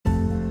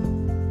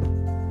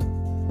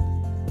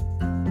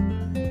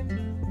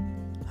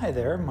Hi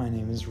there, my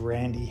name is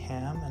Randy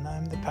Ham, and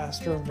I'm the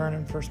pastor of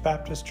Vernon First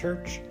Baptist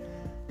Church,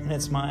 and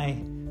it's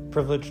my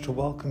privilege to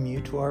welcome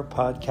you to our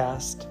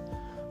podcast.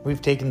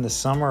 We've taken the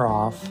summer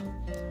off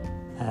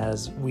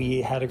as we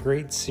had a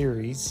great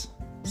series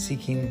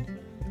seeking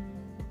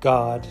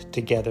God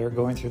together,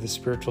 going through the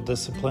spiritual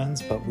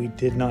disciplines, but we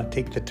did not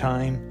take the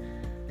time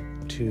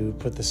to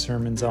put the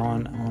sermons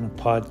on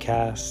a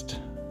podcast,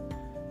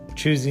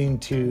 choosing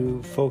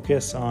to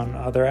focus on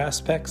other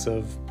aspects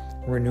of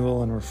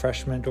renewal and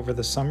refreshment over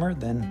the summer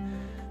than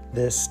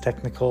this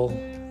technical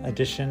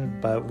edition,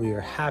 but we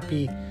are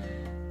happy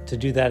to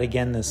do that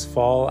again this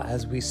fall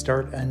as we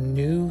start a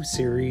new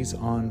series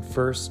on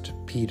 1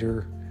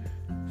 Peter,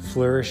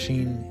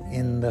 flourishing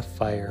in the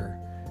fire,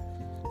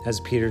 as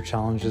Peter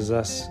challenges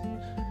us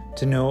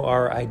to know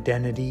our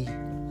identity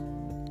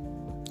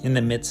in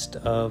the midst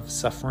of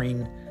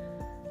suffering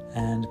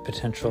and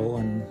potential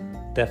and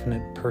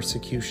definite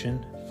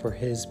persecution for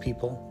his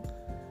people.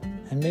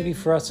 And maybe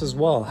for us as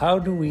well. How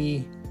do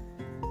we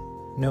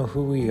know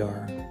who we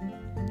are?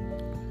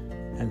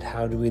 And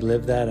how do we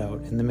live that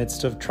out in the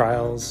midst of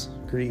trials,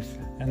 grief,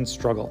 and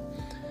struggle?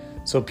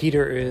 So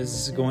Peter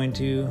is going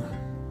to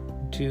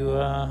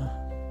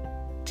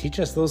teach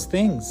us those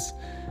things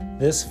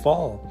this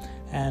fall.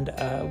 And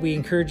we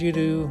encourage you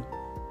to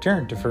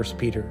turn to 1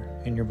 Peter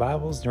in your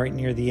Bibles right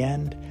near the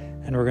end.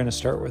 And we're going to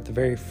start with the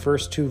very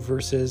first two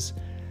verses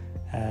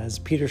as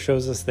Peter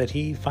shows us that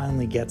he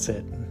finally gets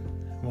it.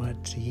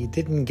 What he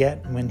didn't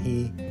get when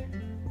he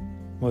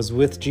was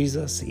with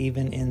Jesus,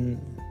 even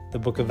in the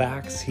book of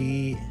Acts,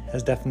 he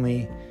has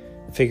definitely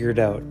figured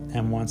out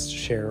and wants to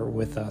share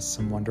with us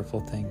some wonderful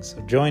things. So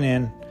join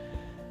in,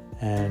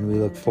 and we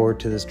look forward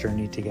to this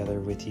journey together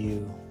with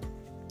you.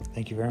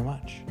 Thank you very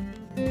much.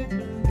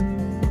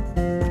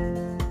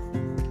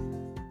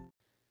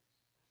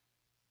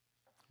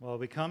 Well,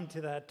 we come to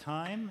that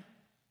time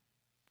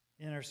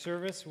in our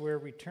service where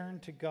we turn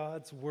to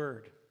God's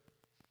Word.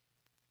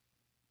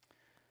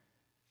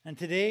 And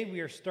today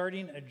we are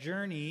starting a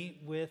journey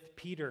with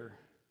Peter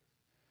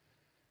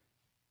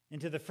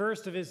into the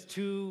first of his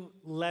two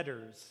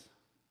letters,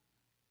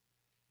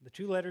 the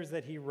two letters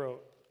that he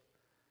wrote.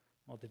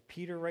 Well, did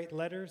Peter write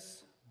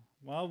letters?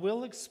 Well,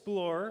 we'll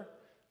explore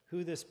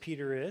who this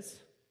Peter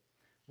is,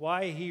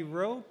 why he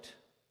wrote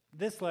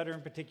this letter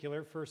in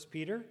particular, 1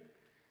 Peter,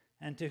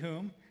 and to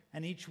whom.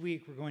 And each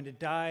week we're going to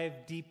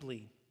dive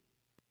deeply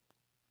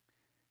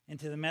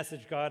into the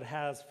message God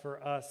has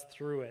for us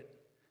through it.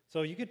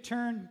 So you could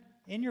turn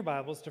in your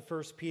Bibles to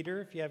 1 Peter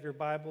if you have your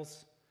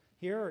Bibles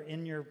here, or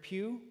in your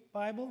pew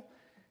Bible.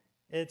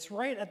 It's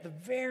right at the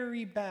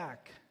very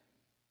back.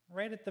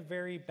 Right at the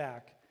very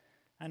back.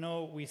 I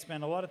know we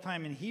spend a lot of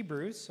time in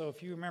Hebrews, so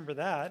if you remember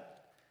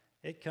that,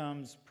 it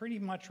comes pretty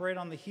much right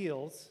on the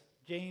heels.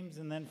 James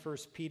and then 1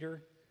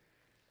 Peter.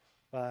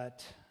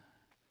 But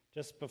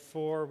just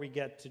before we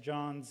get to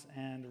John's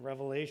and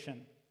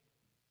Revelation.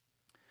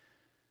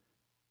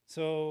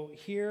 So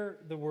hear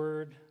the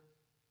word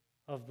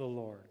of the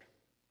Lord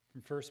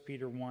from 1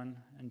 Peter 1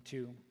 and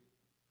 2.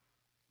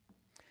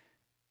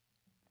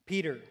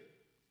 Peter,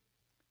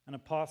 an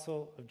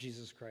apostle of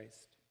Jesus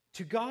Christ,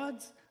 to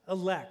God's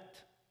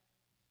elect,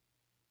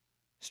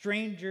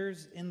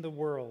 strangers in the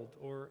world,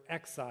 or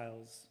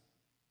exiles,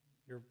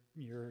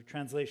 your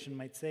translation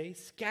might say,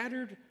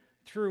 scattered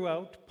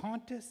throughout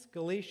Pontus,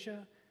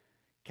 Galatia,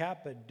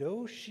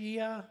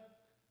 Cappadocia,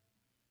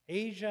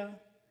 Asia,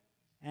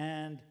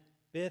 and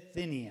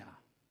Bithynia.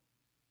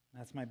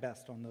 That's my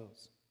best on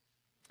those.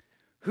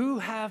 Who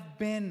have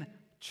been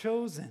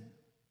chosen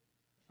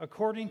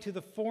according to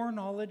the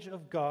foreknowledge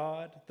of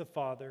God the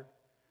Father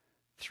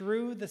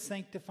through the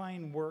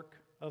sanctifying work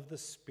of the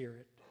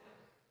Spirit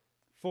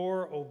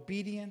for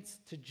obedience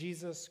to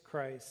Jesus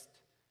Christ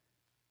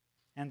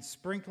and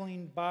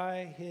sprinkling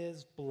by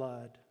his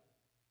blood.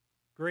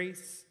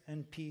 Grace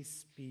and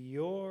peace be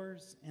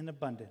yours in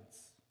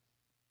abundance.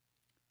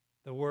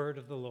 The word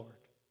of the Lord.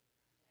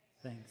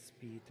 Thanks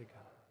be to God.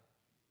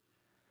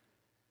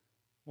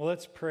 Well,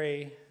 let's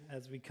pray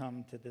as we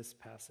come to this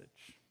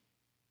passage.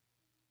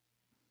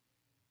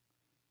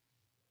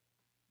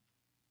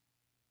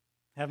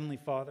 Heavenly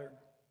Father,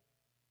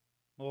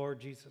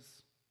 Lord Jesus,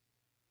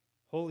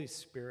 Holy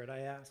Spirit, I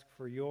ask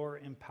for your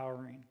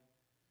empowering,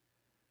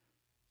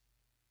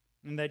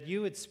 and that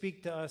you would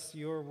speak to us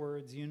your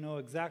words. You know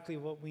exactly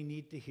what we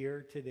need to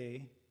hear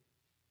today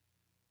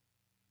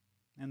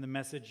and the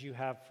message you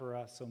have for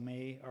us. So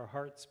may our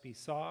hearts be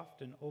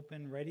soft and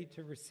open, ready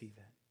to receive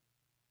it.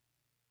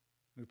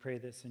 We pray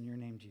this in your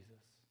name, Jesus.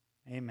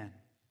 Amen.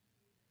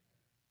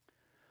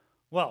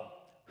 Well,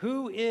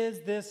 who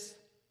is this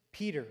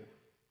Peter?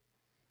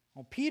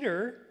 Well,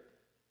 Peter,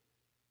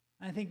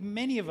 I think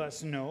many of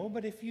us know,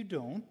 but if you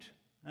don't,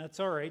 that's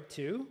all right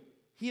too.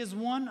 He is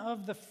one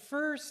of the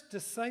first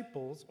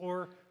disciples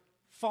or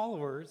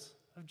followers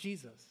of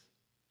Jesus.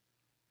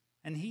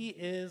 And he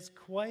is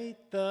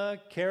quite the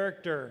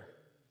character.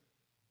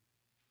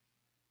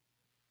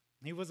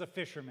 He was a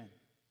fisherman,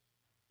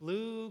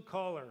 blue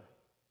collar,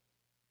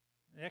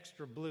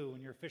 extra blue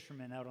when you're a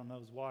fisherman out on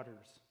those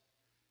waters.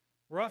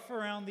 rough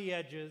around the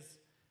edges,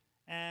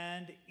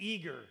 and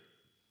eager.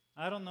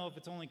 I don't know if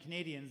it's only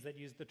Canadians that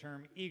use the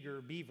term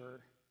eager beaver,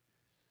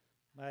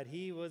 but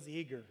he was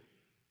eager.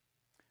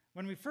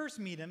 When we first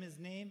meet him, his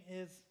name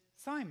is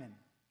Simon.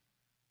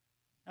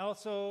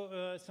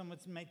 Also, some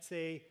might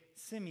say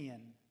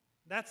Simeon.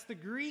 That's the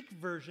Greek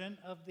version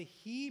of the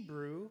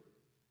Hebrew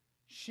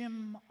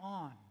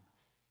Shimon,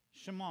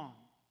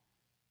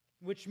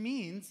 which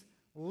means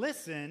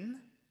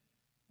listen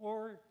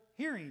or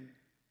hearing.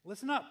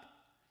 Listen up.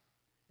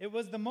 It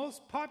was the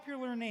most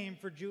popular name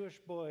for Jewish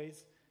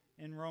boys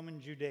in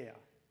Roman Judea.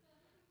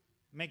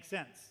 Makes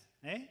sense,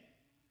 eh?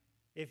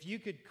 If you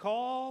could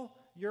call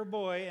your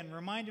boy and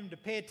remind him to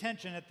pay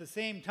attention at the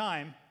same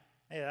time,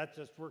 hey, that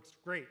just works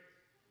great.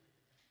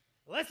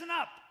 Listen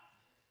up!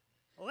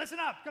 Listen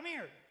up! Come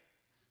here!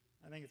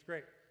 I think it's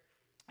great.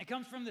 It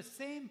comes from the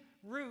same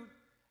root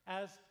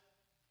as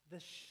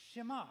the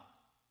Shema.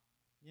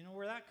 You know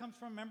where that comes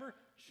from? Remember?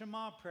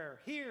 Shema prayer.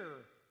 Hear,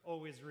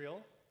 O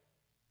Israel.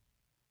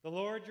 The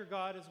Lord your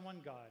God is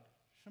one God.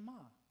 Shema.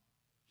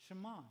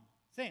 Shema.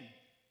 Same.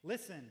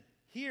 Listen.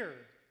 Hear.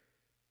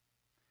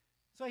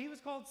 So he was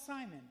called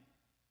Simon,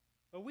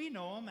 but we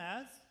know him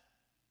as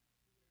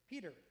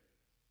Peter.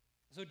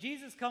 So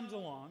Jesus comes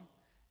along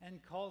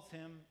and calls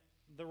him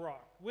the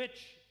Rock,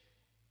 which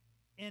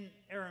in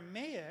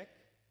Aramaic,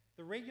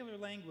 the regular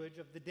language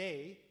of the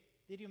day,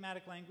 the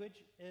idiomatic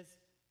language, is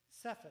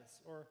Cephas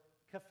or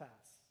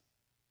Kephas.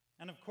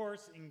 And of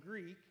course, in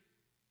Greek,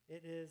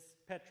 it is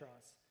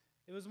Petros.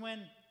 It was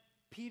when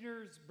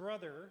Peter's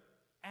brother,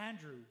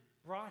 Andrew,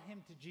 brought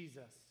him to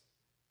Jesus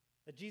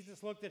that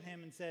Jesus looked at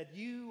him and said,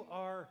 "You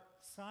are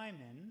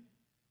Simon,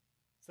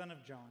 son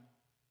of John.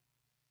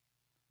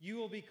 You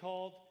will be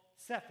called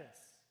Cephas,"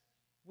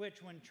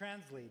 which, when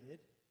translated,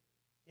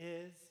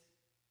 is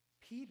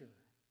Peter.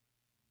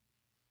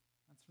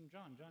 That's from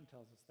John. John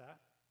tells us that.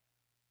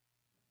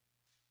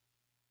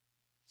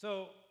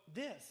 So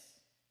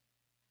this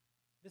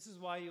is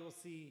why you will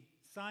see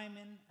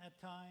Simon at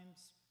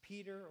times,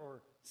 Peter,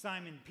 or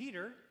Simon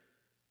Peter,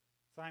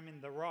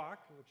 Simon the Rock,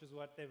 which is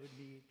what they would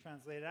be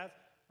translated as,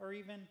 or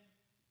even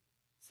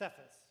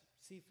Cephas,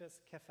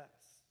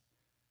 Kephas.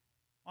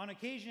 On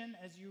occasion,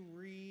 as you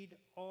read,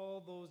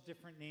 all those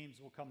different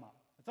names will come up.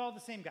 It's all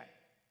the same guy.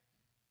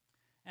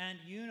 And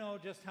you know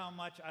just how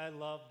much I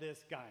love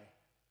this guy,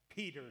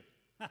 Peter.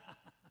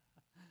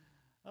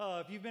 Oh,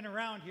 if you've been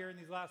around here in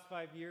these last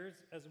 5 years,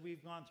 as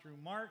we've gone through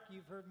Mark,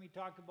 you've heard me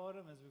talk about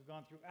him. As we've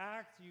gone through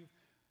Acts, you've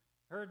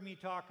heard me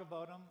talk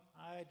about him.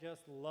 I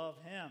just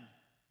love him.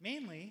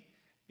 Mainly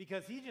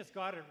because he just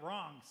got it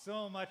wrong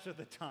so much of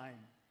the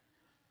time.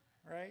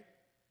 Right?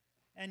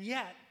 And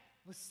yet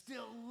was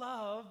still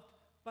loved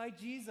by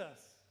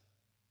Jesus.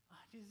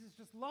 Jesus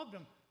just loved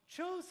him,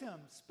 chose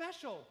him,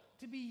 special,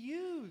 to be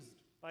used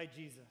by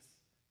Jesus,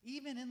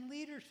 even in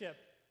leadership.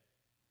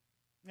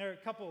 There are a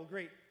couple of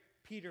great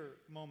Peter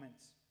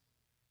moments.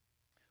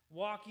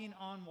 Walking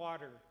on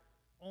water,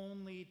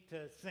 only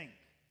to sink.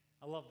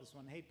 I love this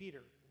one. "Hey,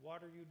 Peter,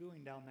 what are you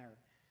doing down there?"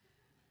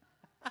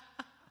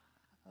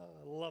 Oh,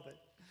 I love it.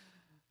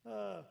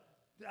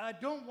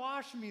 "Don't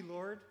wash me,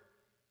 Lord,"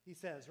 he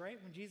says,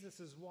 right? When Jesus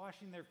is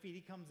washing their feet,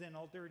 he comes in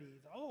all dirty.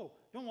 He's, "Oh,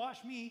 don't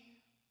wash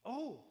me."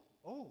 Oh.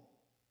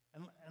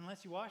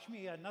 Unless you wash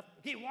me, nothing.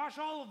 Okay, wash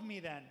all of me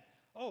then.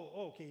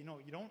 Oh, okay, you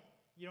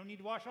don't need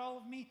to wash all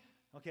of me?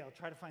 Okay, I'll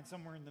try to find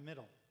somewhere in the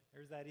middle.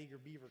 There's that eager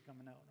beaver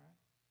coming out, right?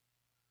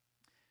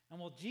 And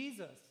while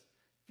Jesus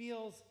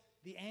feels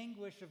the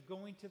anguish of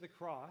going to the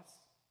cross,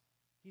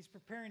 he's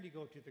preparing to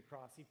go to the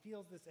cross. He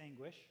feels this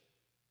anguish.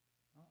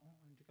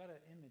 I've got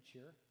an image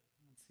here.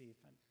 Let's see,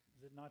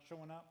 is it not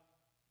showing up?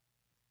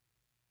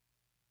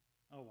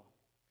 Oh, well.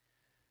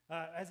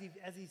 As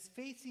he's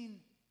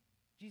facing,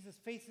 Jesus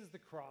faces the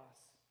cross.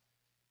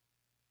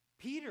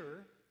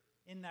 Peter,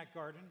 in that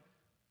garden,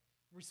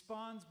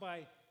 responds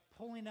by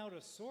pulling out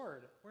a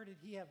sword. Where did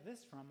he have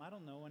this from? I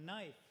don't know, a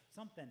knife,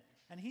 something.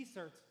 And he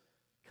starts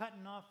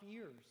cutting off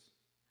ears.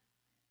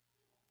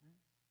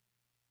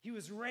 He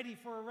was ready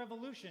for a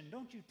revolution.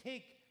 Don't you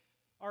take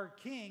our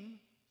king,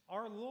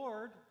 our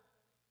Lord.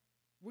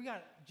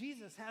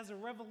 Jesus has a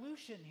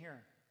revolution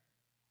here.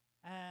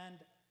 And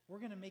we're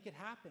going to make it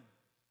happen.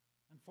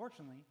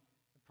 Unfortunately,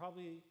 it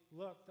probably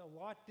looked a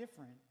lot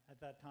different at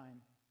that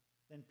time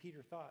than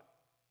Peter thought.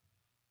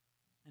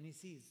 And he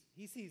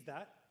sees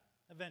that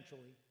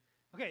eventually.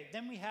 Okay,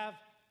 then we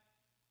have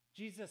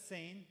Jesus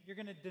saying, "You're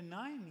going to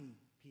deny me,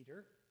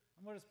 Peter."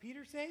 And what does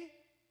Peter say?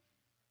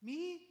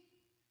 "Me?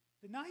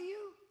 Deny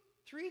you?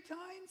 3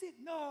 times?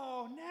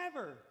 No,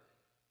 never."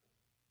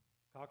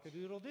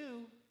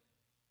 Cock-a-doodle-doo.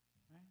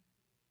 Right?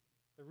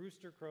 The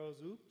rooster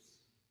crows, oops.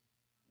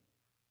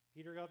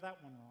 Peter got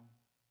that one wrong.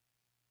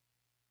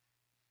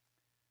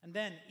 And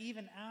then,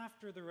 even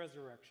after the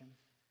resurrection,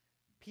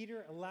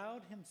 Peter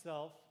allowed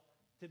himself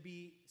to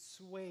be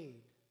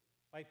swayed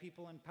by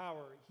people in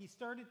power. He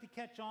started to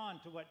catch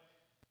on to what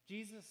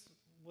Jesus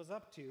was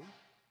up to,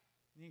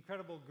 the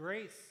incredible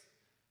grace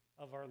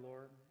of our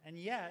Lord. And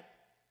yet,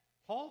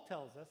 Paul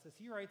tells us, as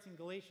he writes in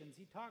Galatians,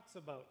 he talks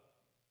about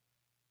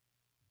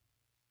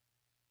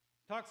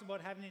talks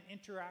about having an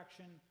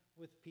interaction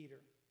with Peter.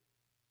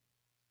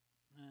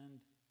 And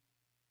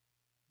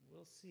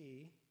we'll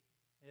see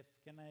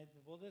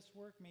will this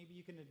work? Maybe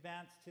you can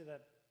advance to the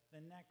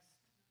next.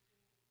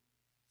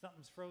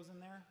 Something's frozen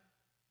there?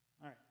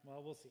 All right,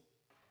 well, we'll see.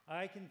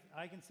 I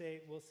can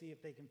say we'll see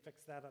if they can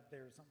fix that up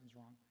there or something's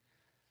wrong.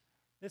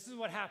 This is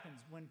what happens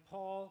when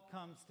Paul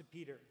comes to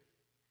Peter.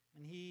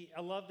 And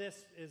I love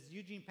this, is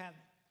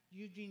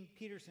Eugene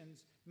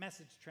Peterson's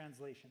Message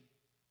translation.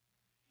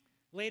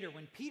 Later,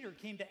 when Peter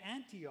came to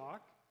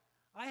Antioch,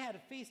 I had a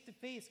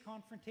face-to-face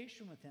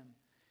confrontation with him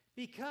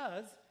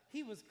because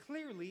he was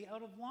clearly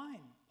out of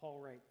line, Paul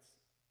writes.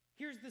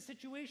 Here's the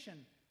situation.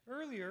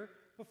 Earlier,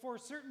 before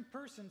certain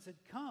persons had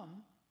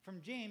come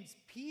from James,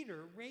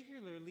 Peter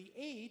regularly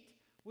ate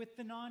with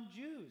the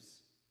non-Jews.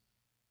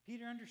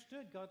 Peter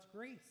understood God's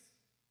grace.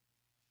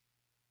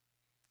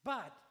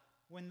 But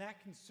when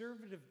that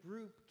conservative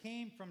group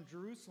came from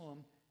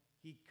Jerusalem,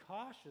 he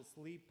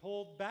cautiously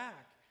pulled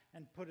back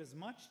and put as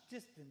much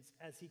distance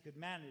as he could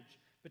manage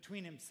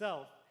between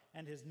himself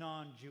and his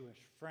non-Jewish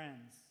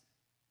friends.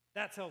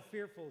 That's how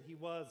fearful he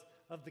was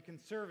of the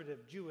conservative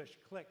Jewish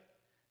clique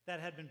that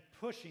had been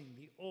pushing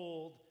the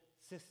old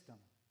system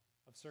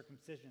of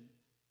circumcision.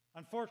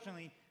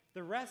 Unfortunately,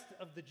 the rest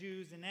of the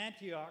Jews in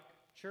Antioch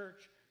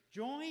church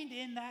joined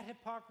in that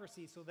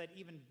hypocrisy so that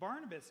even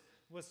Barnabas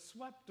was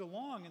swept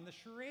along in the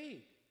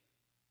charade.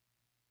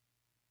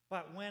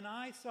 But when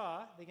I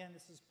saw, again,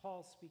 this is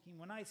Paul speaking,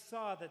 when I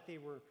saw that they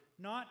were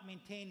not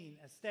maintaining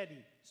a steady,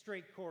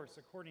 straight course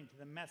according to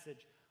the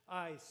message,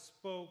 I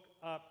spoke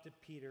up to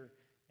Peter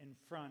in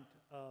front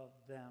of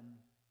them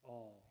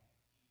all.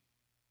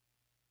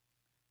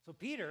 So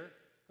Peter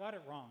got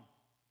it wrong,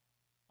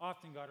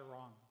 often got it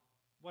wrong.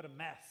 What a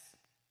mess.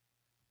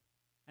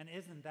 And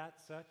isn't that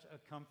such a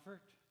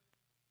comfort?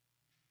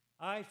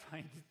 I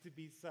find it to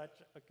be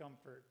such a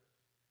comfort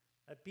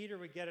that Peter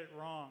would get it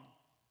wrong.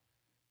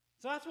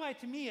 So that's why,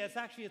 to me, it's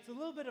a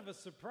little bit of a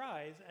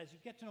surprise as you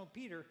get to know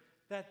Peter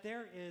that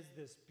there is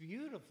this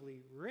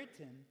beautifully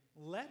written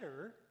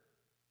letter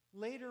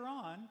later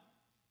on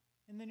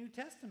in the New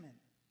Testament.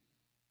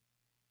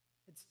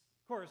 Of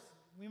course,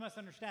 we must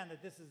understand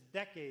that this is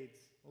decades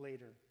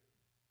later.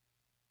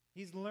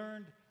 He's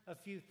learned a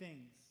few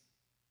things.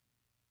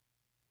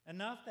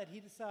 Enough that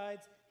he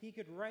decides he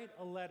could write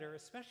a letter,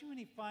 especially when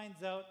he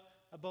finds out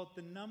about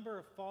the number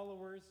of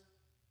followers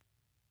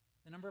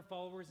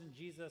in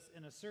Jesus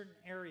in a certain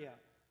area,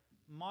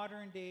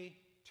 modern-day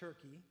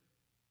Turkey,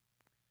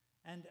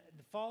 and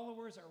the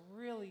followers are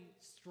really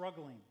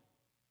struggling.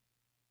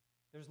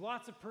 There's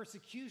lots of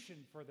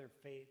persecution for their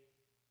faith.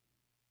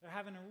 They're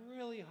having a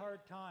really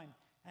hard time,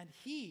 and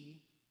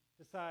he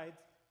decides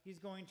he's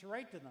going to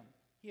write to them.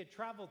 He had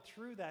traveled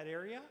through that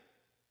area.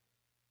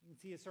 You can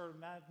see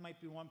that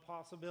might be one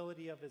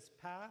possibility of his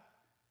path.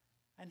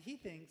 And he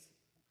thinks,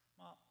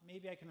 well,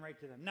 maybe I can write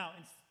to them. Now,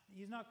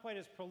 he's not quite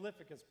as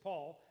prolific as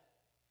Paul,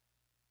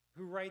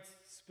 who writes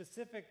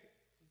specific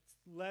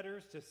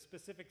letters to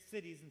specific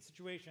cities and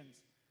situations.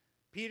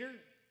 Peter,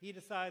 he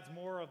decides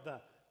more of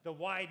the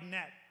wide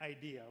net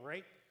idea,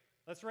 right?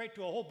 Let's write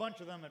to a whole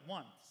bunch of them at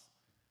once.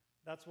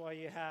 That's why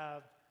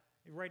you're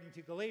writing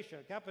to Galatia,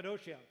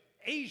 Cappadocia,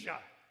 Asia,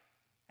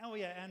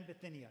 and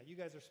Bithynia. You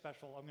guys are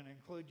special. I'm going to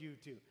include you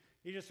too.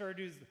 He just sort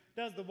of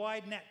does the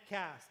wide net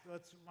cast.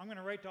 I'm going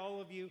to write to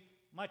all of you.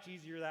 Much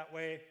easier that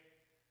way.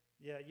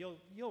 Yeah,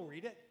 you'll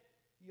read it.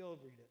 You'll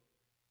read it.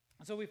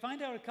 So we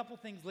find out a couple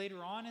things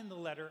later on in the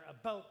letter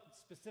about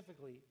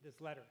specifically this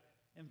letter.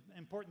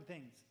 Important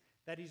things.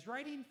 That he's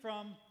writing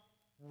from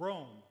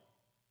Rome.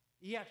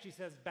 He actually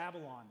says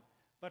Babylon.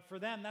 But for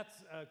them, that's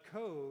a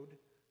code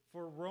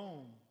for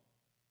Rome.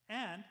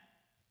 And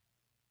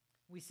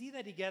we see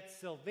that he gets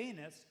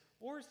Silvanus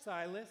or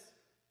Silas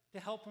to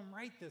help him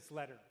write this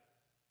letter.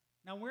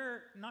 Now,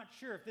 we're not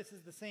sure if this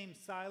is the same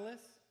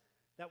Silas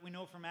that we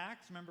know from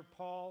Acts. Remember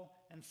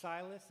Paul and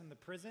Silas in the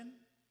prison?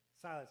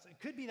 Silas. It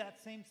could be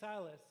that same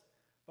Silas,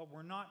 but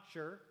we're not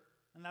sure,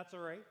 and that's all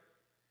right.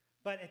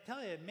 But I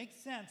tell you, it makes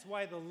sense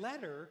why the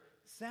letter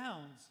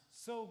sounds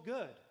so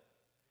good.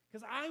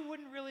 Because I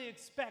wouldn't really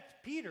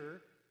expect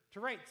Peter to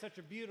write such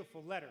a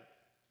beautiful letter.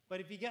 But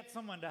if you get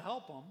someone to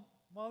help him,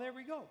 well, there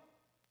we go.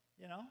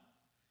 You know?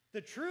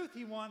 The truth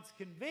he wants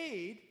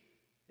conveyed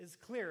is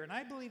clear, and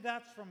I believe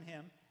that's from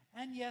him.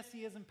 And yes, he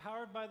is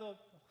empowered by the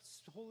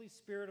Holy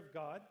Spirit of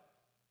God,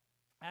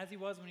 as he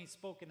was when he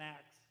spoke in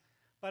Acts.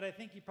 But I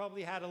think he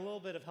probably had a little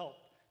bit of help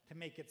to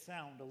make it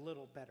sound a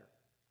little better.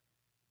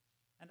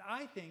 And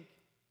I think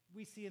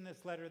we see in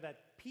this letter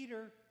that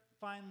Peter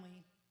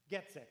finally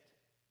gets it.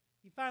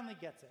 He finally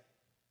gets it.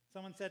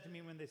 Someone said to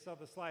me when they saw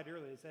the slide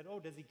earlier, they said, oh,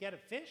 does he get a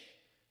fish?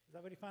 Is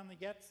that what he finally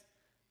gets?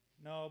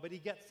 No, but he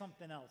gets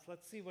something else.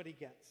 Let's see what he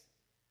gets.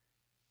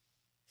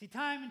 See,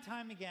 time and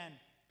time again,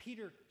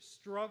 Peter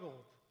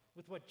struggled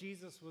with what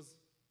Jesus was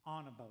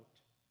on about.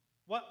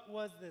 What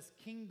was this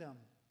kingdom?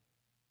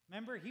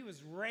 Remember, he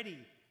was ready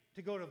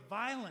to go to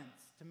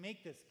violence to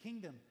make this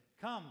kingdom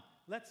come.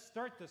 Let's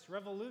start this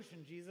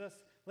revolution, Jesus.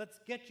 Let's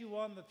get you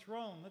on the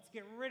throne. Let's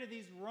get rid of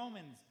these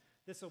Romans,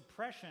 this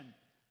oppression.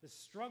 this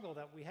struggle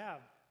that we have.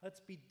 Let's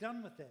be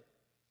done with it,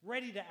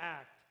 ready to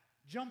act,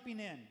 jumping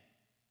in,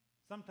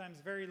 sometimes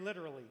very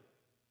literally,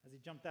 as he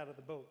jumped out of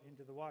the boat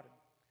into the water.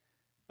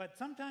 But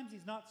sometimes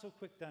he's not so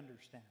quick to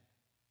understand.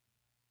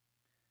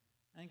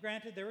 And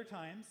granted, there were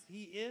times,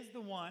 he is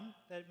the one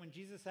that when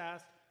Jesus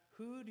asked,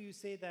 "Who do you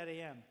say that I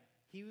am?"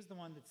 he was the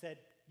one that said,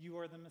 "You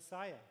are the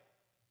Messiah."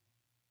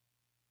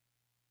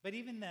 But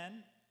even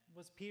then,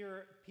 was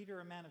Peter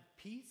a man of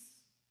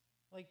peace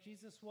like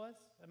Jesus was?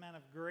 A man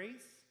of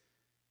grace?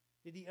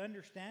 Did he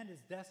understand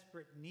his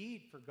desperate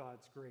need for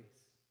God's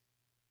grace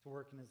to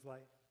work in his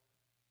life?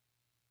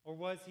 Or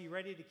was he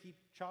ready to keep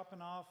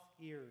chopping off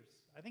ears?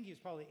 I think he was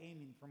probably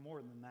aiming for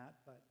more than that,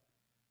 but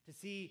to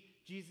see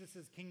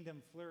Jesus'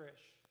 kingdom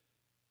flourish.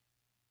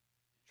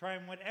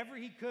 Trying whatever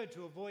he could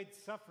to avoid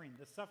suffering,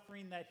 the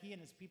suffering that he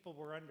and his people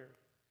were under.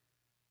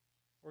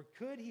 Or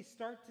could he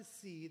start to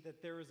see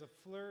that there is a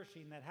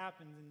flourishing that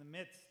happens in the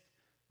midst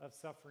of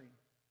suffering?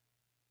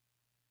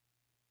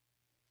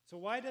 So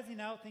why does he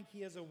now think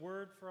he has a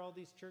word for all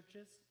these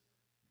churches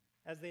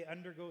as they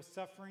undergo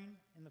suffering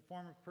in the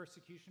form of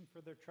persecution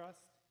for their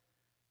trust?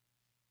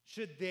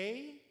 Should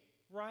they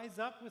rise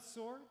up with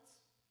swords?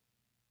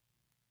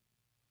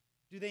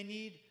 Do they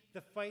need to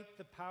fight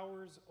the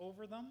powers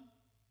over them?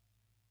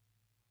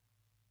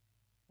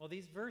 Well,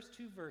 these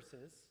two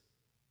verses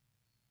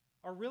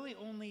are really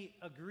only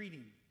a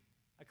greeting,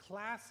 a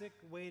classic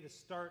way to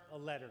start a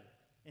letter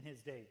in his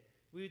day.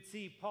 We would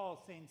see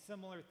Paul saying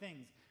similar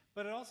things,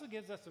 but it also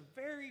gives us a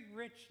very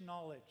rich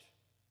knowledge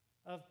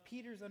of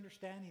Peter's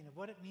understanding of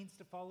what it means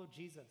to follow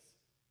Jesus.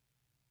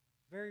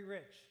 Very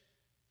rich.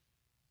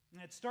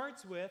 And it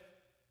starts with,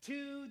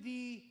 to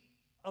the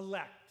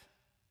elect,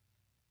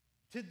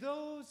 to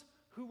those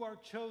who are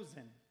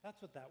chosen.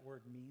 That's what that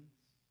word means.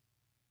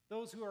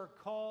 Those who are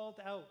called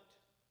out.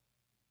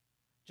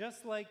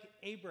 Just like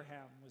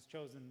Abraham was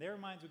chosen, their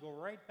minds would go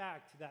right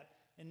back to that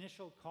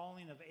initial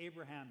calling of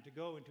Abraham to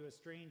go into a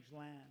strange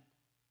land.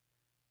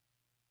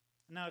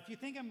 Now, if you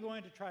think I'm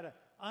going to try to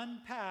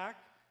unpack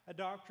a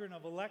doctrine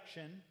of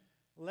election,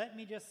 let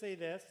me just say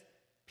this.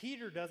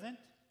 Peter doesn't,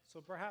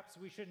 so perhaps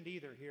we shouldn't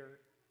either here.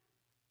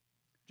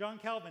 John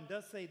Calvin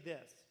does say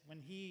this when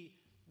he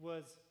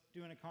was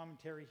doing a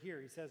commentary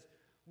here. He says,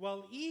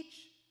 "While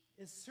each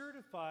is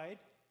certified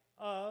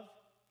of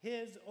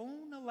his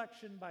own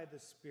election by the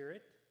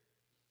Spirit,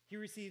 he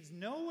receives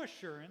no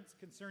assurance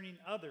concerning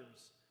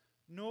others,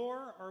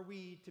 nor are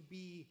we to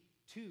be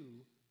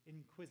too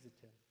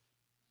inquisitive."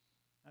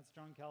 That's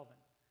John Calvin.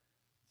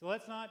 So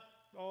let's not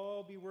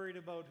all be worried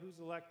about who's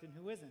elect and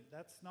who isn't.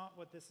 That's not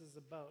what this is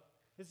about.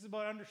 This is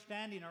about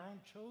understanding our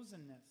own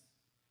chosenness.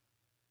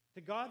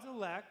 To God's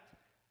elect,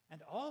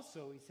 and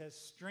also, he says,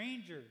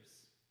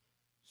 strangers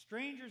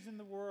in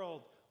the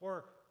world,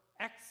 or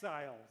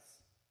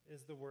exiles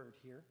is the word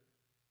here.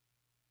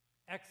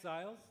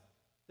 Exiles,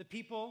 the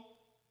people,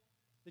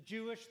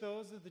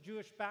 those of the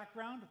Jewish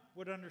background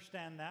would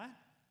understand that,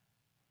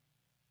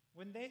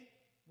 wouldn't they?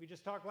 We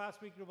just talked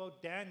last week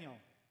about Daniel,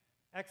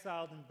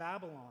 exiled in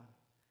Babylon.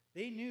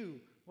 They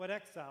knew what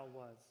exile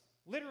was.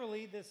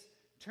 Literally, this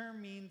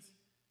term means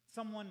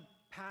someone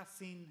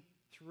passing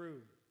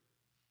through,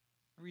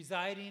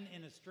 residing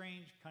in a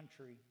strange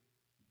country,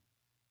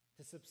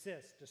 to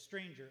subsist, a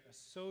stranger, a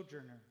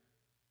sojourner.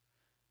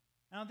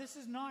 Now, this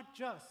is not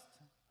just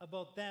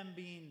about them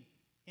being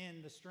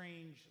in the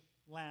strange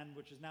land,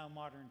 which is now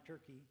modern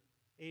Turkey,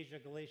 Asia,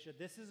 Galatia.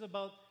 This is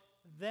about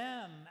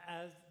them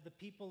as the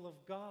people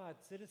of God,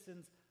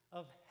 citizens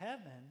of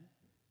heaven,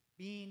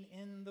 being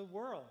in the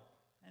world.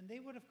 And they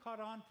would have caught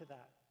on to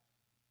that.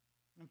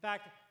 In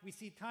fact, we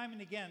see time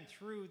and again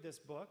through this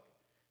book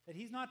that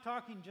he's not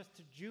talking just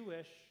to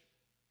Jewish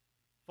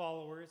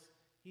followers,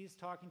 he's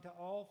talking to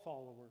all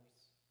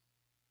followers.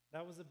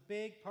 That was a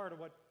big part of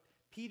what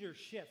Peter's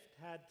shift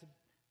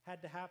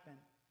had to happen.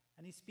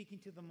 And he's speaking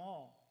to them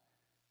all.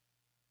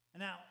 And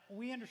now,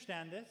 we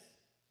understand this.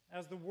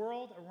 As the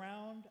world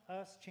around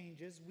us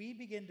changes, we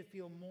begin to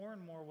feel more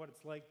and more what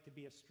it's like to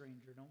be a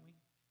stranger, don't we?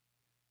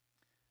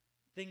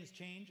 Things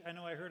change. I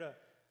know I heard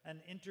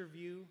an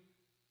interview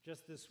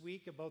just this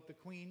week about the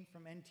Queen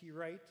from N.T.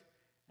 Wright,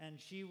 and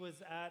she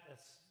was at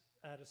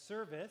a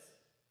service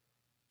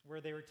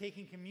where they were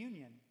taking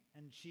communion,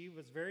 and she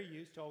was very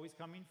used to always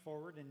coming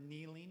forward and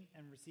kneeling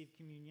and receive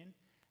communion,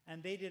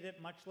 and they did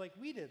it much like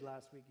we did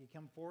last week. You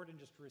come forward and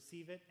just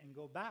receive it and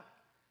go back.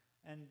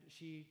 And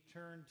she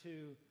turned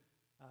to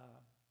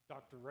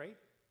Dr. Wright,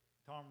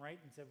 Tom Wright,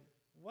 and said,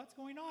 "What's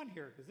going on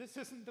here? Because this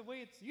isn't the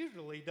way it's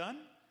usually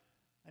done."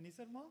 And he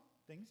said, "Well,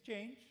 things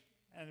change."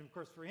 And of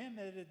course, for him,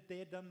 they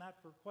had done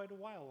that for quite a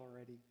while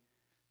already.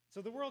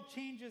 So the world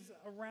changes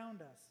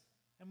around us,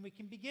 and we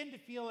can begin to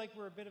feel like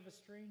we're a bit of a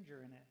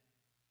stranger in it.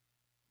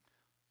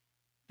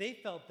 They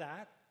felt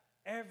that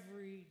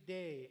every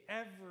day,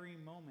 every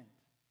moment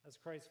as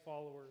Christ's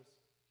followers.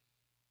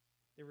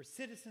 They were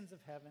citizens of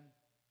heaven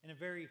in a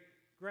very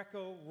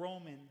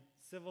Greco-Roman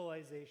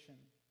civilization,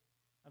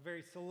 a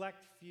very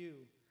select few.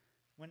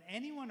 When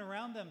anyone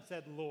around them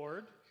said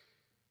Lord,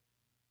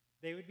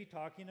 they would be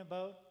talking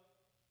about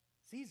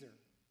Caesar.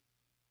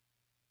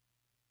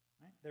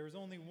 Right? There was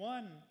only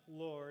one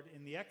Lord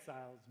in the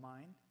exiles'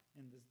 mind,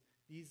 in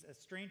these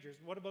strangers.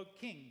 What about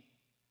king?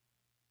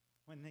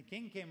 When the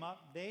king came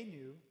up, they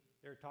knew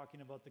they're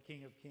talking about the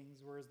King of Kings,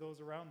 whereas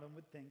those around them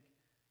would think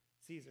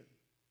Caesar.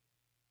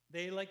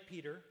 They, like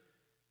Peter,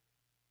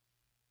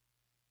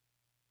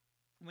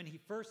 when he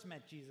first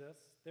met Jesus,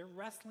 they're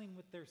wrestling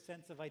with their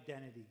sense of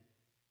identity,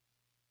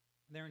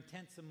 their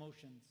intense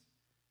emotions.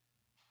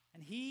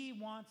 And he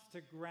wants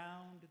to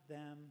ground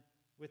them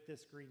with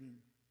this greeting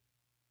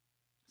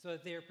so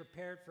that they are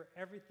prepared for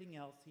everything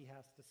else he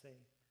has to say.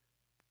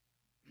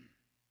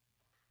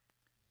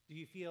 Do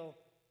you feel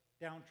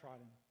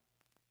downtrodden,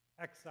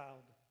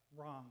 exiled,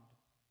 wronged?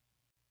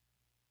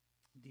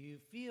 Do you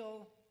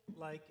feel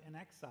like an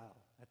exile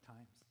at times?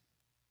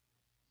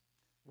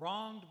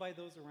 Wronged by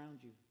those around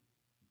you?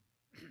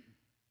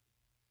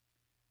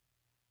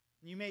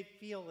 You may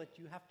feel that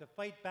you have to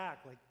fight back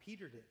like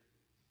Peter did.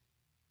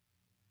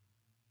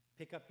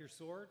 Pick up your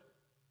sword.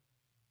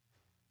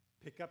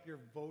 Pick up your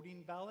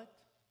voting ballot.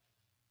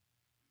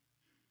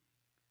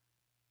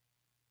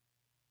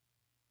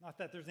 Not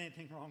that there's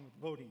anything wrong with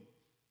voting,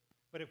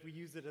 but if we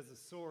use it as a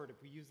sword,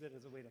 if we use it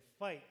as a way to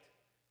fight,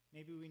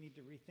 maybe we need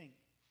to rethink.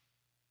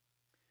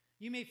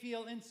 You may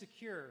feel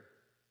insecure.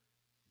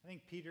 I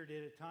think Peter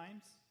did at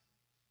times.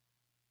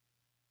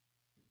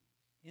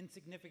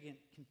 Insignificant,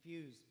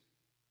 confused.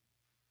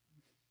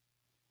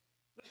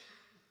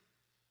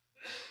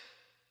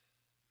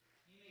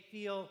 You may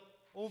feel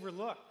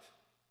overlooked.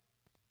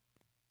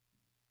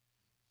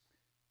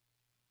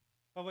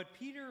 But what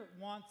Peter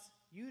wants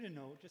you to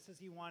know, just as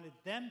he wanted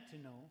them to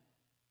know,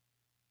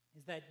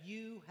 is that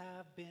you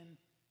have been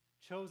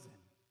chosen.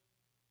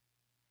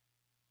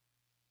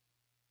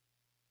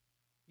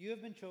 You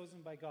have been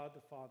chosen by God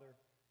the Father.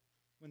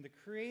 When the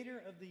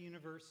creator of the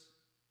universe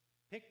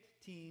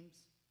picked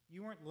teams,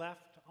 you weren't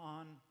left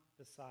on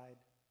the side.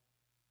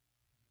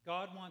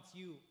 God wants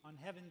you on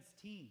heaven's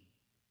team.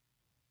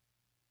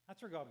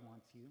 That's where God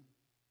wants you.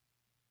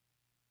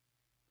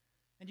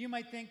 And you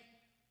might think,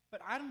 but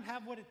I don't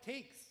have what it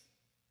takes.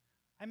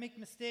 I make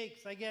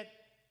mistakes. I get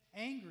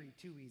angry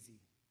too easy.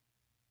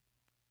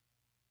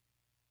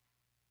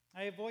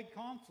 I avoid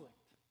conflict.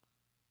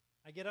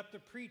 I get up to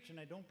preach and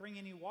I don't bring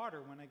any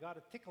water when I got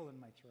a tickle in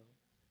my throat.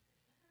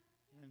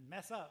 And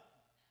mess up.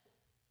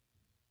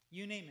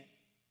 You name it.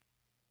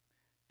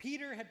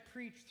 Peter had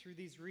preached through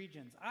these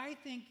regions. I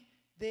think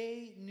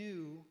they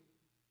knew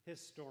his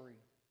story.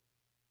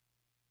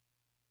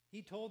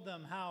 He told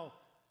them how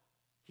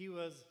he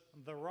was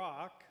the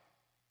rock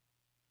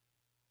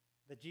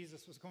that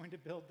Jesus was going to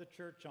build the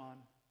church on,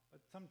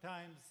 but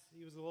sometimes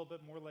he was a little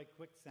bit more like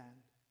quicksand.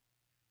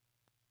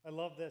 I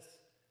love this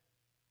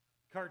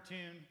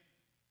cartoon.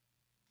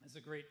 It's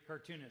a great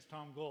cartoonist,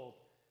 Tom Gold.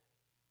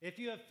 If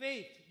you have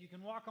faith, you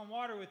can walk on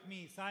water with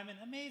me, Simon.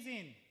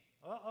 Amazing.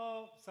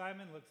 Uh-oh,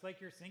 Simon, looks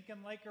like you're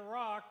sinking like a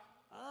rock.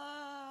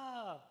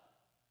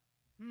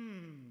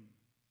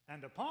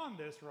 And upon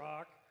this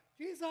rock,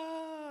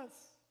 Jesus.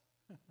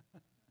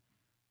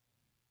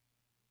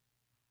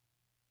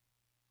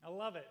 I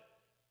love it.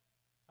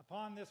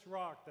 Upon this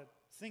rock that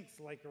sinks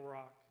like a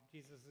rock,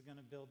 Jesus is going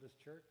to build this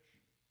church.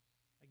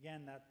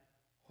 Again, that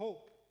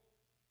hope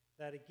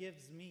that it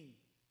gives me.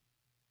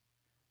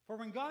 For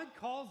when God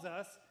calls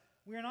us,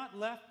 we are not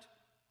left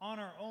on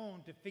our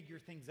own to figure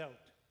things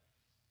out.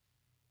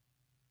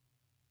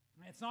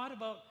 It's not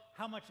about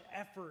how much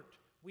effort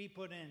we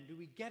put in. Do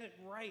we get it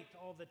right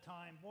all the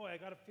time? Boy, I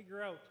got to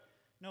figure out.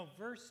 No,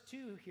 verse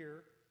 2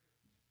 here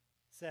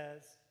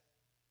says,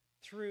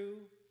 through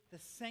the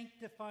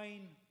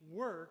sanctifying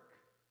work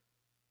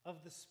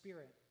of the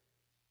Spirit.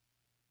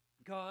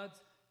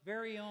 God's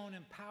very own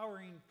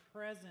empowering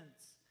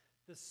presence.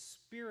 The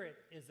Spirit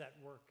is at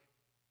work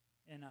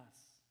in us.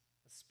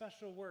 A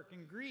special work.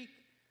 In Greek,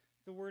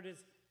 the word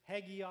is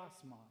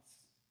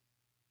hagiosmos.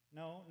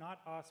 No, not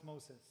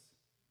osmosis.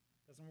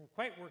 Doesn't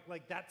quite work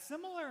like that.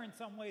 Similar in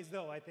some ways,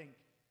 though, I think.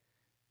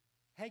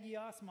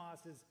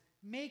 Hagiosmos is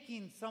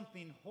making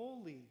something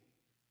holy,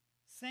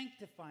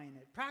 sanctifying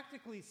it.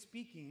 Practically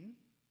speaking,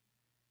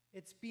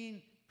 it's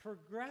being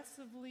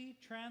progressively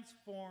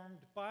transformed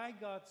by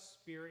God's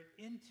Spirit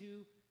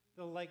into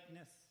the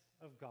likeness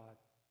of God.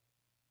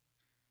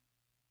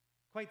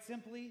 Quite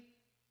simply,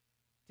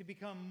 to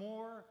become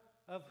more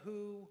of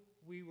who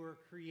we were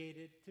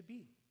created to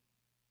be.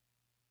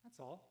 That's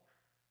all.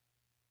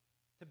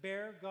 To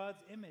bear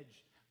God's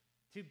image,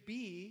 to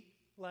be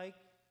like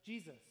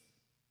Jesus.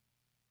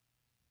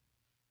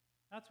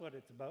 That's what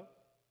it's about.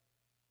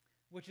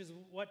 Which is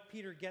what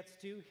Peter gets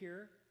to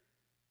here,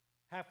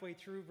 halfway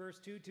through verse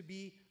 2, to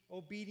be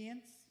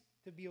obedient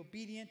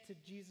to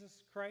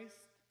Jesus Christ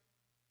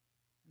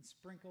and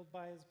sprinkled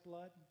by his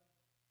blood.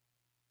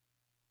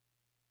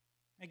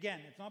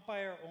 Again, it's not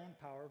by our own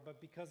power, but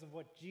because of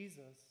what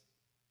Jesus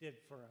did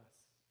for us.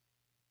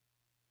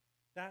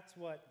 That's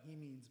what he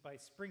means by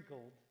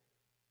sprinkled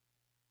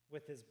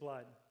with his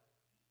blood.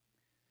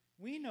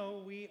 We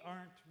know we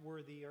aren't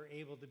worthy or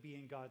able to be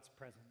in God's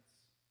presence.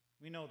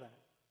 We know that.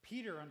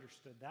 Peter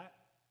understood that.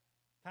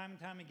 Time and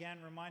time again,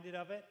 reminded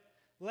of it.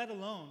 let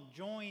alone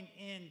join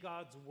in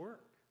God's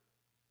work.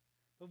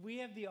 But we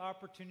have the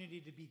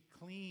opportunity to be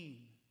clean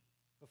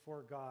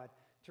before God,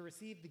 to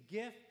receive the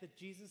gift that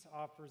Jesus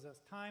offers us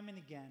time and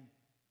again,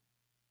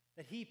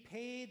 that he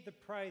paid the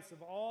price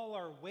of all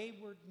our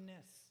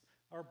waywardness,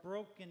 our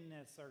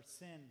brokenness, our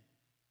sin.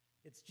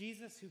 It's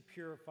Jesus who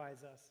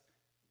purifies us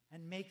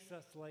and makes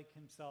us like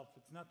himself.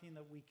 It's nothing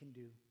that we can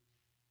do.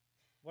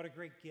 What a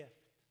great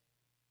gift.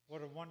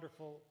 What a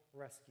wonderful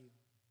rescue.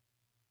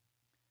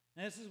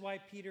 And this is why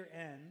Peter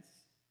ends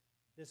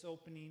this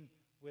opening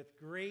with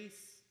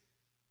grace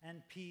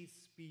and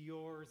peace be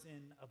yours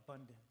in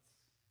abundance.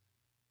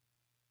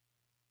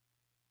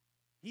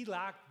 He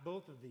lacked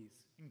both of these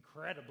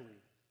incredibly,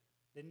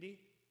 didn't he?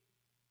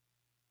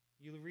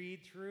 You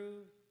read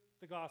through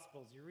the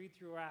Gospels, you read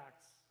through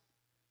Acts.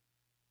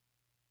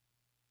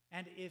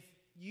 And if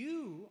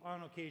you,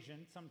 on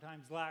occasion,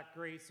 sometimes lack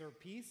grace or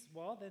peace,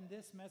 well, then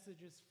this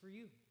message is for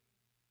you.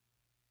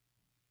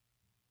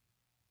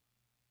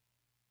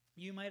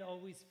 You might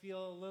always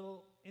feel a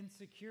little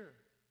insecure,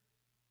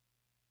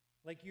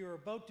 like you're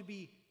about to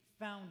be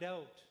found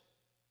out.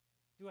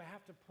 Do I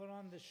have to put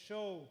on this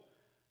show?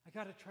 I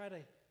got to try to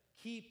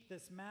keep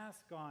this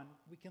mask on.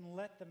 We can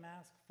let the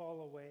mask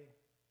fall away.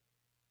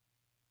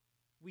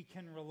 We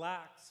can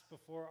relax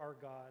before our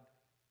God.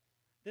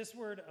 This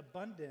word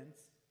abundance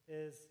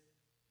is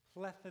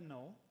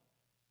plethano,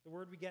 the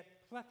word we get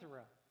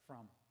plethora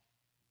from.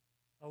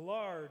 A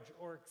large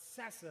or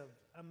excessive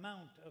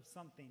amount of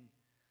something.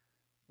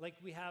 Like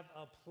we have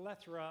a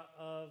plethora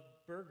of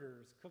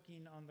burgers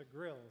cooking on the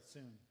grill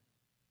soon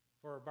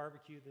for our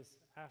barbecue this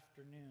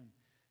afternoon.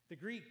 The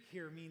Greek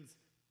here means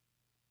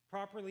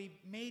properly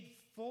made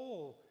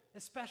full,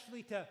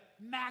 especially to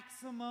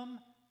maximum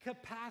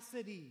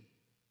capacity.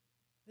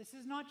 This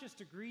is not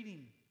just a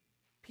greeting.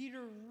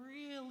 Peter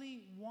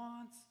really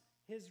wants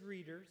his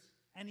readers,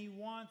 and he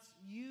wants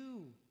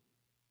you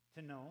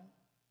to know,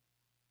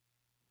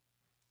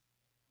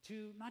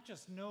 to not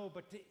just know,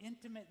 but to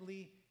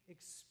intimately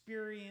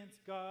experience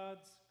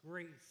God's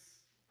grace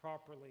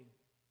properly,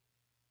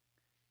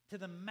 to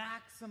the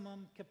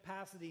maximum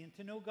capacity, and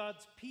to know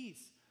God's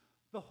peace,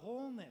 the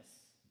wholeness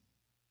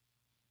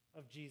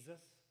of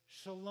Jesus,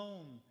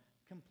 shalom,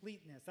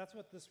 completeness. That's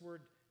what this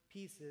word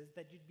peace is,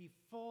 that you'd be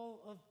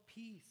full of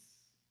peace.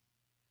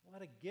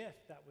 What a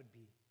gift that would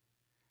be.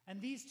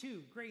 And these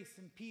two, grace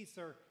and peace,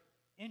 are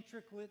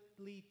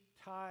intricately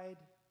tied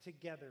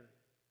together.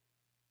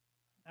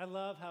 I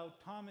love how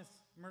Thomas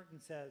Merton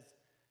says,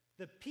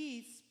 the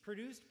peace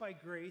produced by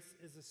grace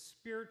is a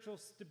spiritual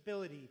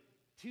stability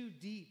too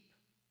deep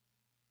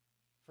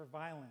for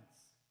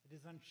violence. It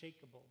is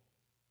unshakable.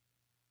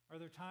 Are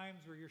there times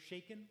where you're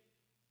shaken?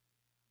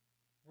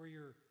 Where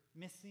you're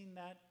missing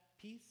that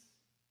peace?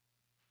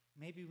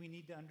 Maybe we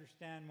need to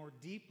understand more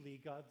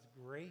deeply God's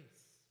grace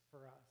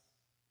for us,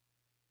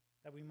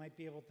 that we might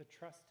be able to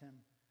trust him.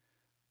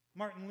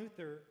 Martin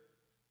Luther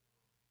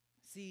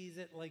sees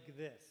it like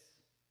this.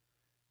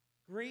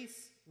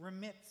 Grace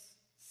remits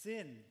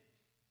sin,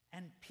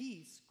 and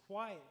peace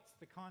quiets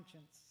the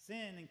conscience.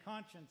 Sin and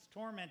conscience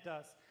torment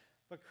us,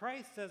 but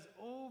Christ has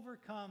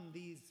overcome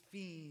these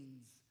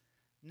fiends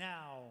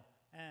now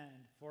and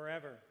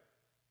forever.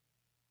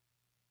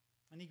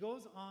 And he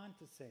goes on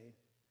to say,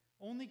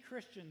 only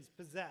Christians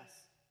possess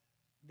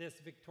this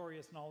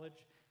victorious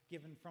knowledge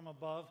given from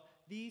above.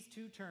 These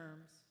two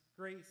terms,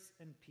 grace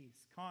and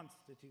peace,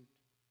 constitute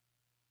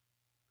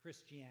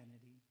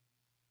Christianity.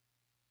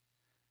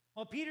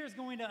 Well, Peter is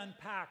going to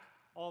unpack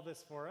all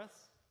this for us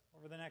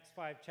over the next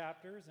 5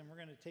 chapters, and we're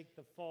going to take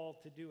the fall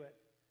to do it.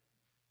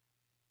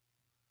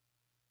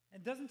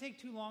 It doesn't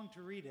take too long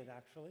to read it,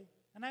 actually.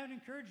 And I would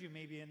encourage you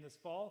maybe in this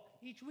fall,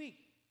 each week,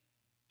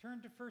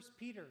 turn to 1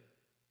 Peter.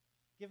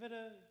 Give it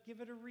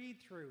a read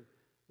through.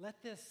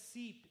 Let this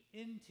seep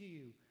into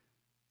you.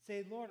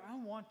 Say, Lord, I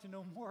want to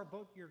know more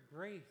about your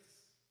grace.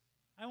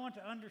 I want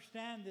to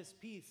understand this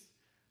peace.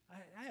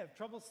 I have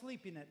trouble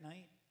sleeping at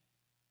night.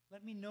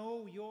 Let me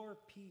know your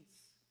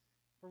peace.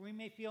 For we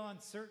may feel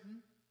uncertain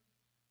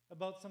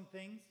about some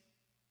things,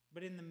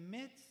 but in the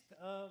midst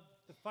of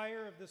the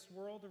fire of this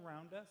world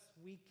around us,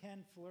 we can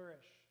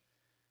flourish.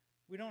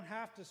 We don't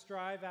have to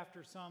strive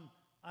after some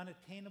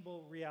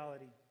unattainable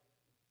reality,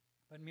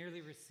 but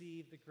merely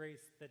receive the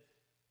grace that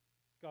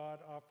God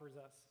offers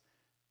us.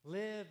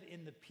 Live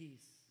in the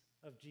peace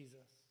of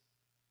Jesus.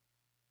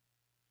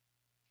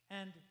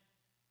 And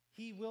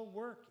he will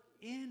work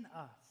in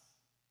us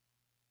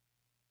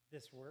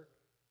this work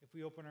if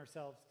we open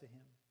ourselves to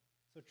him.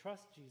 So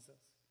trust Jesus.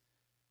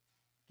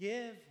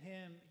 Give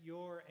him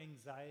your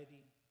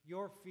anxiety,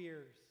 your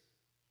fears,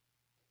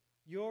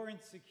 your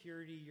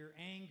insecurity, your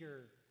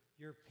anger,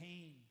 your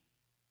pain.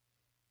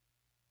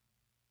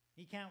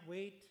 He can't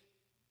wait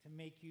to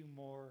make you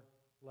more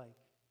like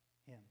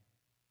him.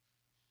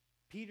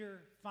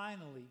 Peter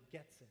finally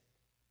gets it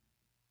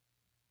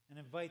and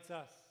invites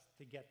us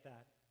to get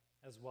that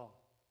as well.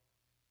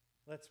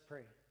 Let's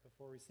pray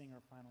before we sing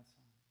our final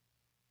song.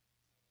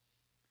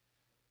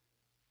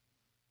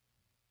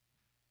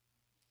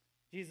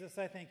 Jesus,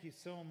 I thank you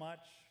so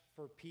much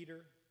for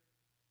Peter.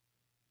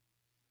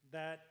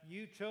 that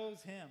you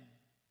chose him.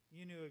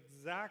 You knew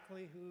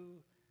exactly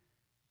who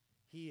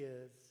he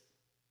is.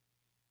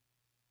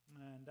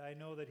 And I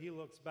know that he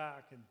looks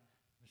back and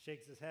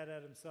shakes his head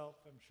at himself,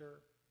 I'm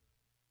sure.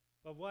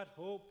 But what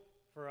hope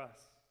for us.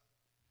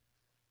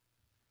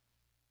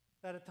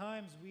 That at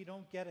times we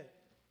don't get it.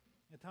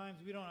 At times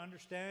we don't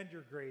understand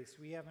your grace.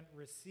 We haven't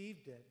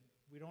received it.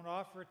 We don't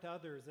offer it to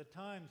others. At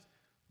times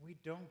we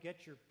don't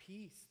get your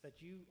peace that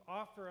you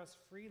offer us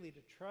freely to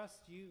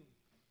trust you.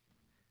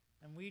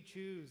 And we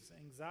choose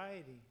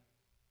anxiety,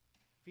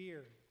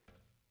 fear,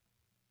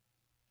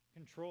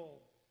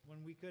 control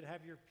when we could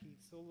have your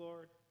peace. So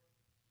Lord,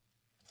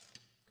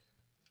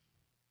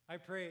 I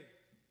pray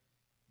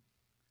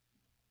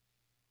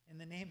in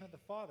the name of the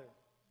Father,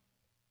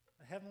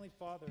 the Heavenly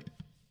Father,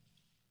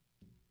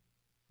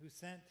 who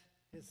sent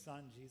his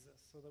Son,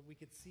 Jesus, so that we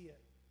could see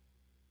it.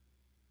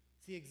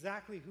 See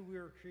exactly who we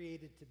were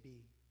created to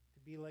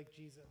be like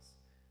Jesus.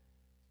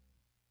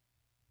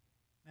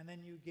 And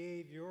then you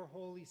gave your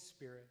Holy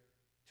Spirit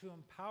to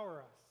empower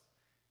us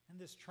in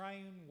this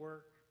triune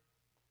work.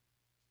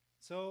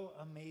 So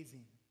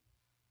amazing,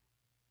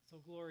 so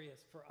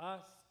glorious for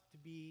us to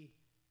be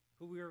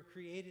who we were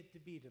created to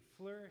be, to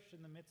flourish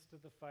in the midst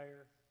of the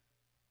fire,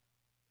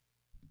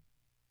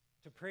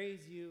 to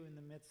praise you in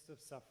the midst of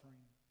suffering,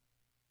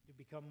 to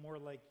become more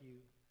like you.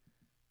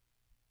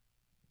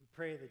 We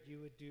pray that you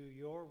would do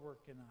your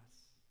work in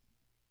us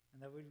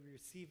and that we would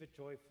receive it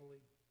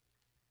joyfully.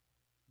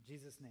 In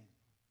Jesus' name,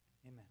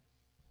 amen.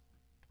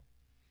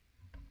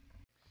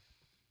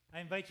 I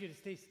invite you to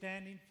stay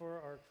standing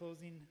for our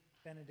closing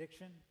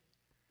benediction.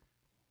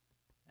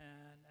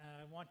 And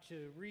I want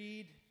to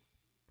read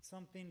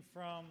something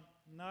from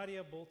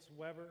Nadia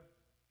Bolz-Weber,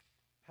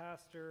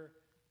 pastor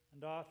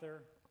and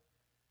author,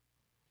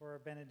 for our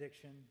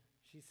benediction.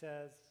 She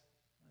says,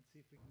 let's see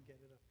if we can get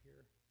it up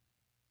here.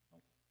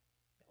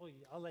 Oh,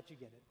 yeah, I'll let you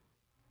get it.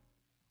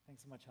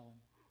 Thanks so much, Helen.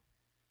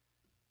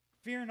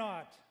 Fear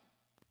not,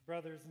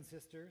 brothers and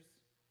sisters.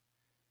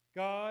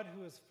 God,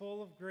 who is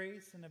full of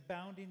grace and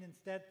abounding in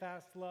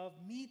steadfast love,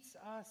 meets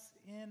us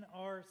in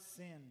our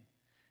sin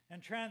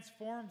and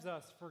transforms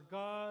us for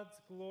God's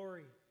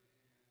glory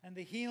and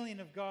the healing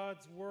of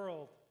God's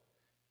world.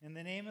 In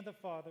the name of the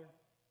Father,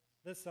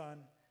 the Son,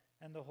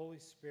 and the Holy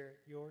Spirit,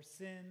 your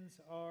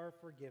sins are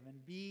forgiven.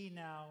 Be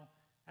now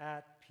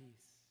at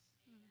peace.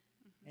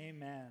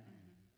 Amen.